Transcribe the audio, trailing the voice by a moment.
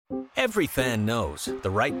Every fan knows the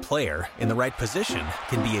right player in the right position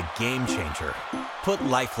can be a game changer. Put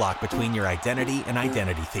LifeLock between your identity and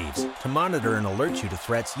identity thieves to monitor and alert you to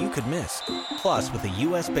threats you could miss. Plus, with a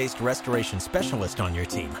U.S.-based restoration specialist on your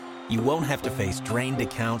team, you won't have to face drained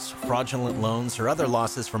accounts, fraudulent loans, or other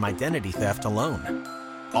losses from identity theft alone.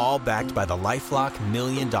 All backed by the LifeLock $1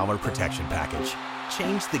 Million Protection Package.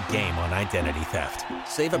 Change the game on identity theft.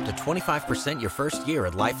 Save up to 25% your first year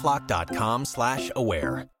at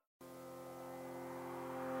LifeLock.com/aware.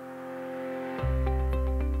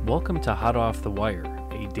 Welcome to Hot Off the Wire,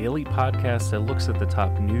 a daily podcast that looks at the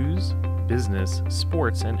top news, business,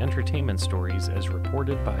 sports, and entertainment stories as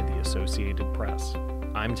reported by the Associated Press.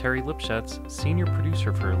 I'm Terry Lipschutz, Senior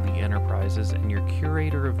Producer for Elite Enterprises and your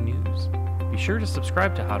curator of news. Be sure to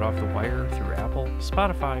subscribe to Hot Off the Wire through Apple,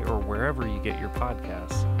 Spotify, or wherever you get your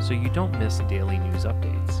podcasts so you don't miss daily news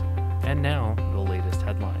updates. And now, the latest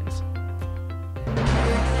headlines.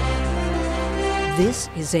 This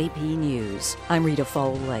is AP News. I'm Rita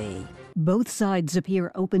Foley. Both sides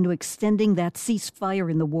appear open to extending that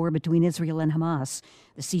ceasefire in the war between Israel and Hamas.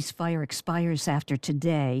 The ceasefire expires after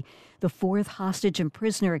today. The fourth hostage and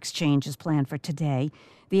prisoner exchange is planned for today.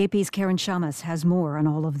 The AP's Karen Shamas has more on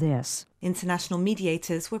all of this. International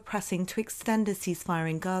mediators were pressing to extend a ceasefire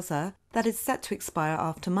in Gaza that is set to expire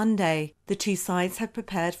after Monday. The two sides have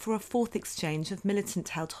prepared for a fourth exchange of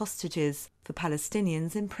militant-held hostages for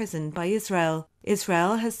Palestinians imprisoned by Israel.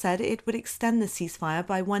 Israel has said it would extend the ceasefire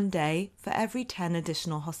by 1 day for every 10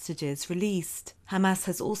 additional hostages released. Hamas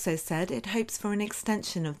has also said it hopes for an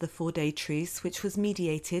extension of the 4-day truce, which was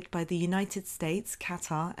mediated by the United States,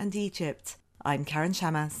 Qatar and Egypt. I'm Karen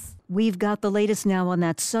Shamas. We've got the latest now on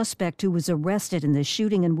that suspect who was arrested in the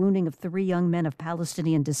shooting and wounding of 3 young men of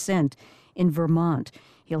Palestinian descent in Vermont.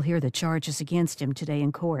 He'll hear the charges against him today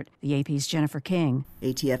in court. The AP's Jennifer King.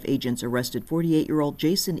 ATF agents arrested 48-year-old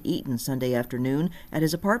Jason Eaton Sunday afternoon at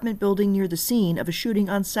his apartment building near the scene of a shooting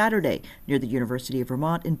on Saturday near the University of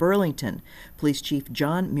Vermont in Burlington. Police Chief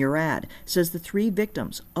Jon Murad says the 3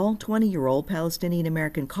 victims, all 20-year-old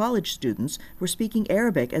Palestinian-American college students, were speaking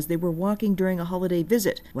Arabic as they were walking during a holiday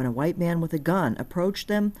visit when a white man with a gun approached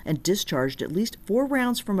them and discharged at least 4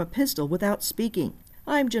 rounds from a pistol without speaking.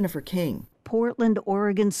 I'm Jennifer King. Portland,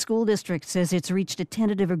 Oregon School District says it's reached a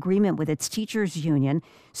tentative agreement with its teachers union.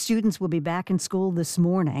 Students will be back in school this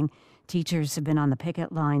morning. Teachers have been on the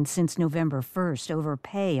picket line since November 1st over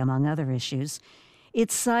pay, among other issues.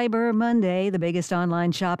 It's Cyber Monday, the biggest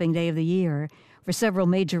online shopping day of the year. For several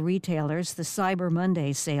major retailers, the Cyber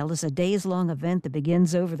Monday sale is a days-long event that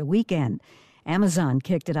begins over the weekend. Amazon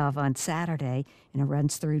kicked it off on Saturday, and it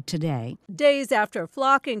runs through today. Days after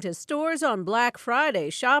flocking to stores on Black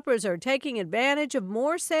Friday, shoppers are taking advantage of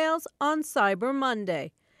more sales on Cyber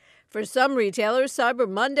Monday. For some retailers, Cyber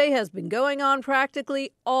Monday has been going on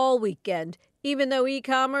practically all weekend. Even though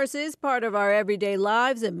e-commerce is part of our everyday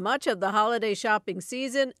lives and much of the holiday shopping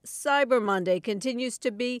season, Cyber Monday continues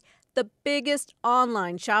to be the biggest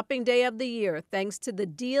online shopping day of the year, thanks to the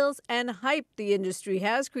deals and hype the industry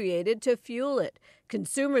has created to fuel it.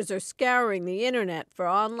 Consumers are scouring the internet for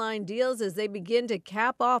online deals as they begin to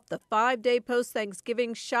cap off the 5-day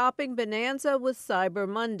post-Thanksgiving shopping bonanza with Cyber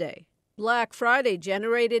Monday. Black Friday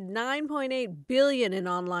generated $9.8 billion in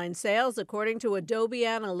online sales, according to Adobe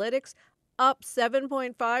Analytics, up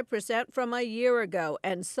 7.5% from a year ago,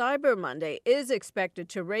 and Cyber Monday is expected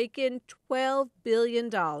to rake in $12 billion.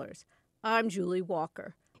 I'm Julie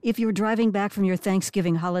Walker. If you're driving back from your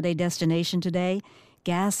Thanksgiving holiday destination today,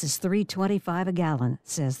 gas is $3.25 a gallon,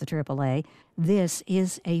 says the AAA. This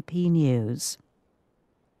is AP News.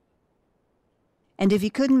 And if you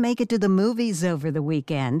couldn't make it to the movies over the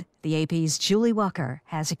weekend, the AP's Julie Walker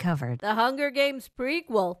has it covered. The Hunger Games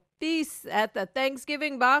prequel feasts at the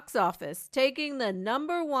Thanksgiving box office, taking the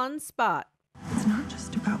 #1 spot. It's not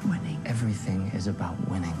just about winning. Everything is about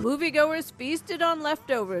winning. Moviegoers feasted on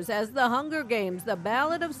leftovers as The Hunger Games, The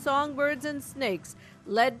Ballad of Songbirds and Snakes,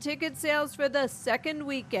 led ticket sales for the second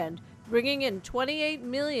weekend, bringing in $28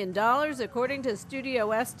 million according to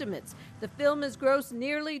studio estimates. The film has grossed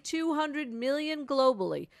nearly $200 million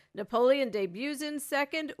globally. Napoleon debuts in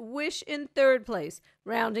second, Wish in third place.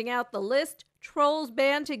 Rounding out the list, Trolls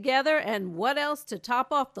band together, and what else to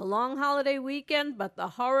top off the long holiday weekend but the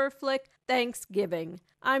horror flick Thanksgiving.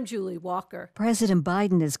 I'm Julie Walker. President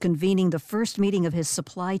Biden is convening the first meeting of his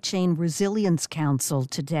Supply Chain Resilience Council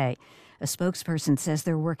today. A spokesperson says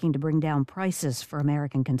they're working to bring down prices for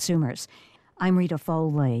American consumers. I'm Rita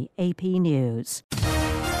Foley, AP News.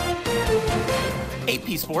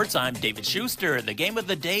 AP Sports, I'm David Schuster. The game of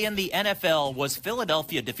the day in the NFL was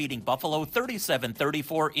Philadelphia defeating Buffalo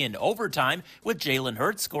 37-34 in overtime, with Jalen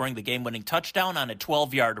Hurts scoring the game-winning touchdown on a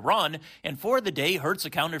 12-yard run. And for the day, Hurts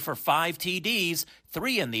accounted for 5 TDs,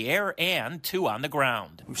 3 in the air and 2 on the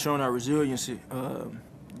ground. We've shown our resiliency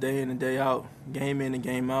day in and day out, game in and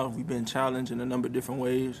game out. We've been challenged in a number of different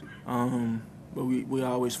ways, but we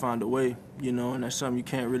always find a way, and that's something you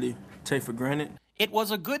can't really take for granted. It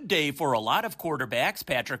was a good day for a lot of quarterbacks.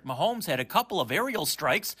 Patrick Mahomes had a couple of aerial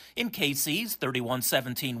strikes in KC's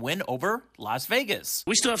 31-17 win over Las Vegas.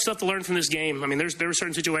 We still have stuff to learn from this game. I mean, there were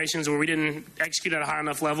certain situations where we didn't execute at a high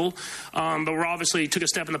enough level, but we're obviously took a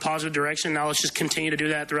step in the positive direction. Now let's just continue to do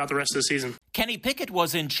that throughout the rest of the season. Kenny Pickett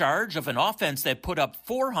was in charge of an offense that put up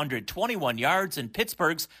 421 yards in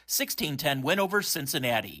Pittsburgh's 16-10 win over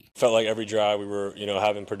Cincinnati. Felt like every drive we were,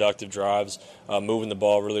 having productive drives, moving the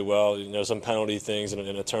ball really well. Some penalty things and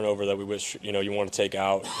a turnover that we wish, you want to take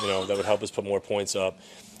out, that would help us put more points up.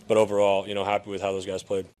 But overall, happy with how those guys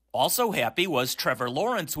played. Also happy was Trevor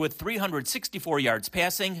Lawrence with 364 yards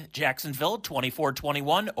passing, Jacksonville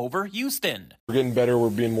 24-21 over Houston. We're getting better. We're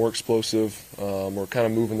being more explosive. We're kind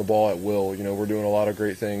of moving the ball at will. We're doing a lot of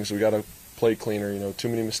great things. We got to play cleaner. Too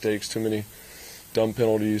many mistakes, too many dumb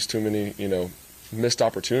penalties, too many, missed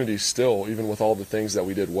opportunities still, even with all the things that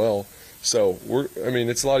we did well. So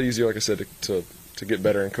it's a lot easier, like I said, to get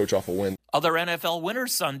better and coach off a win. Other NFL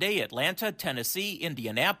winners Sunday: Atlanta, Tennessee,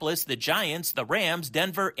 Indianapolis, the Giants, the Rams,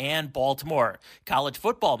 Denver, and Baltimore. College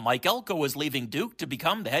football: Mike Elko is leaving Duke to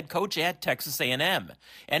become the head coach at Texas A&M.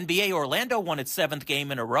 NBA: Orlando won its 7th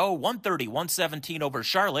game in a row, 130-117 over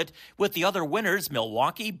Charlotte, with the other winners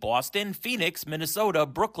Milwaukee, Boston, Phoenix, Minnesota,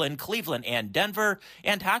 Brooklyn, Cleveland, and Denver,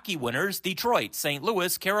 and hockey winners Detroit, St.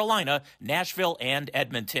 Louis, Carolina, Nashville, and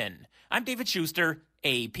Edmonton. I'm David Schuster,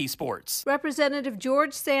 AP Sports. Representative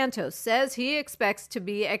George Santos says he expects to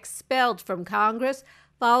be expelled from Congress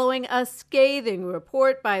following a scathing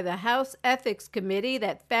report by the House Ethics Committee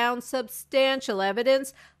that found substantial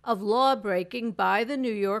evidence of law-breaking by the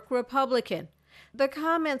New York Republican. The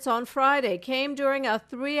comments on Friday came during a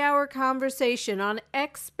 3-hour conversation on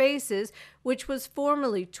X Spaces, which was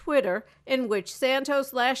formerly Twitter, in which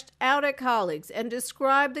Santos lashed out at colleagues and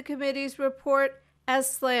described the committee's report as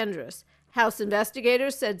slanderous. House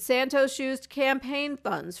investigators said Santos used campaign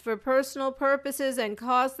funds for personal purposes and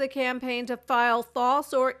caused the campaign to file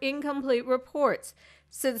false or incomplete reports.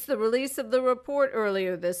 Since the release of the report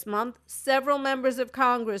earlier this month, several members of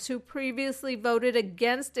Congress who previously voted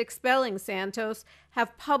against expelling Santos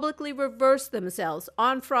have publicly reversed themselves.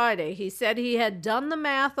 On Friday, he said he had done the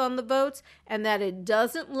math on the votes and that it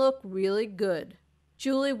doesn't look really good.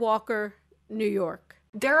 Julie Walker, New York.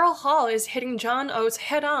 Daryl Hall is hitting John Oates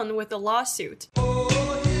head-on with a lawsuit.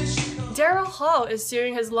 Daryl Hall is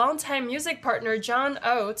suing his longtime music partner John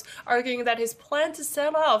Oates, arguing that his plan to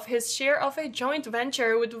sell off his share of a joint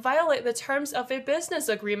venture would violate the terms of a business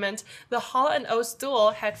agreement the Hall and Oates duo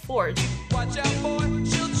had forged. Watch out, boy,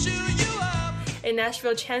 she'll chew you up. A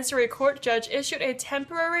Nashville Chancery Court judge issued a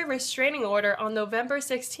temporary restraining order on November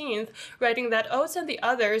 16th, writing that Oates and the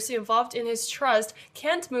others involved in his trust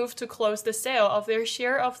can't move to close the sale of their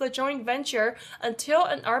share of the joint venture until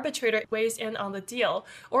an arbitrator weighs in on the deal,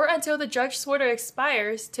 or until the judge's order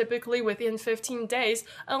expires, typically within 15 days,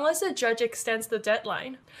 unless the judge extends the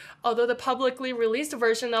deadline. Although the publicly released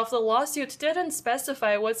version of the lawsuit didn't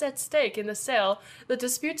specify what's at stake in the sale, the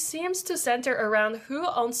dispute seems to center around who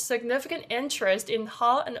owns significant interest in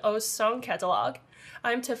Hall and Oates' song catalog.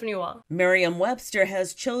 I'm Tiffany Wong. Merriam-Webster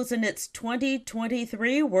has chosen its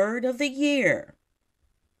 2023 word of the year.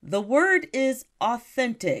 The word is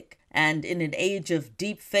authentic, and in an age of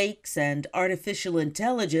deep fakes and artificial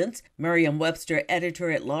intelligence, Merriam-Webster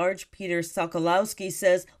editor-at-large Peter Sokolowski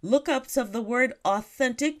says lookups of the word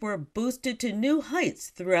authentic were boosted to new heights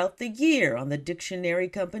throughout the year on the dictionary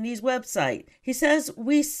company's website. He says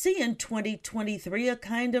we see in 2023 a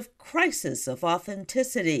kind of crisis of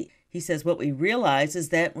authenticity. He says what we realize is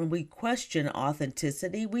that when we question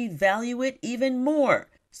authenticity, we value it even more.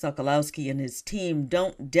 Sokolowski and his team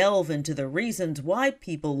don't delve into the reasons why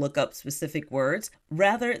people look up specific words.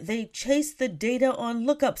 Rather, they chase the data on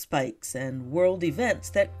lookup spikes and world events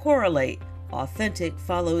that correlate. Authentic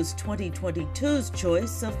follows 2022's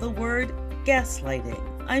choice of the word gaslighting.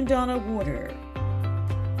 I'm Donna Warder.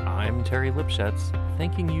 I'm Terry Lipschutz,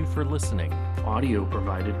 thanking you for listening. Audio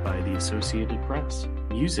provided by the Associated Press.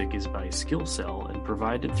 Music is by Skillcell and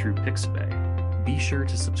provided through Pixabay. Be sure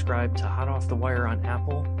to subscribe to Hot Off the Wire on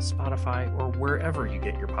Apple, Spotify, or wherever you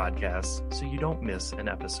get your podcasts so you don't miss an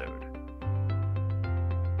episode.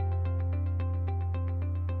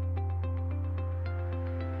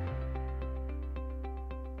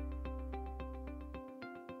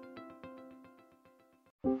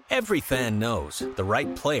 Every fan knows the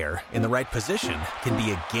right player in the right position can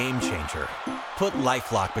be a game changer. Put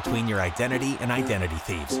LifeLock between your identity and identity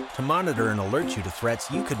thieves to monitor and alert you to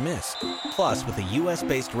threats you could miss. Plus, with a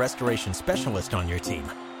U.S.-based restoration specialist on your team,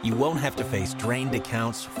 you won't have to face drained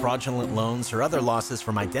accounts, fraudulent loans, or other losses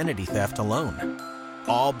from identity theft alone.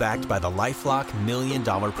 All backed by the LifeLock $1 Million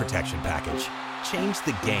Protection Package. Change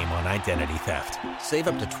the game on identity theft. Save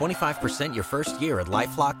up to 25% your first year at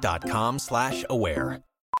LifeLock.com/aware.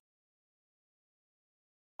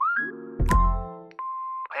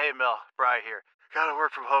 Hey, Mel, Bri here. Gotta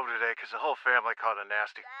work from home today because the whole family caught a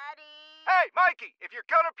nasty... Daddy! Hey, Mikey! If you're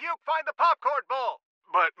gonna puke, find the popcorn bowl!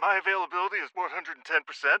 But my availability is 110%.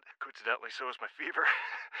 Coincidentally, so is my fever.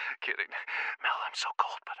 Kidding. Mel, I'm so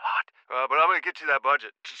cold but hot. But I'm gonna get you that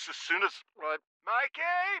budget just as soon as...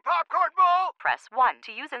 Mikey! Popcorn bowl! Press 1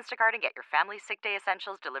 to use Instacart and get your family sick day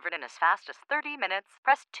essentials delivered in as fast as 30 minutes.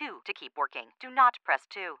 Press 2 to keep working. Do not press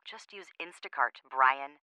 2. Just use Instacart, Brian.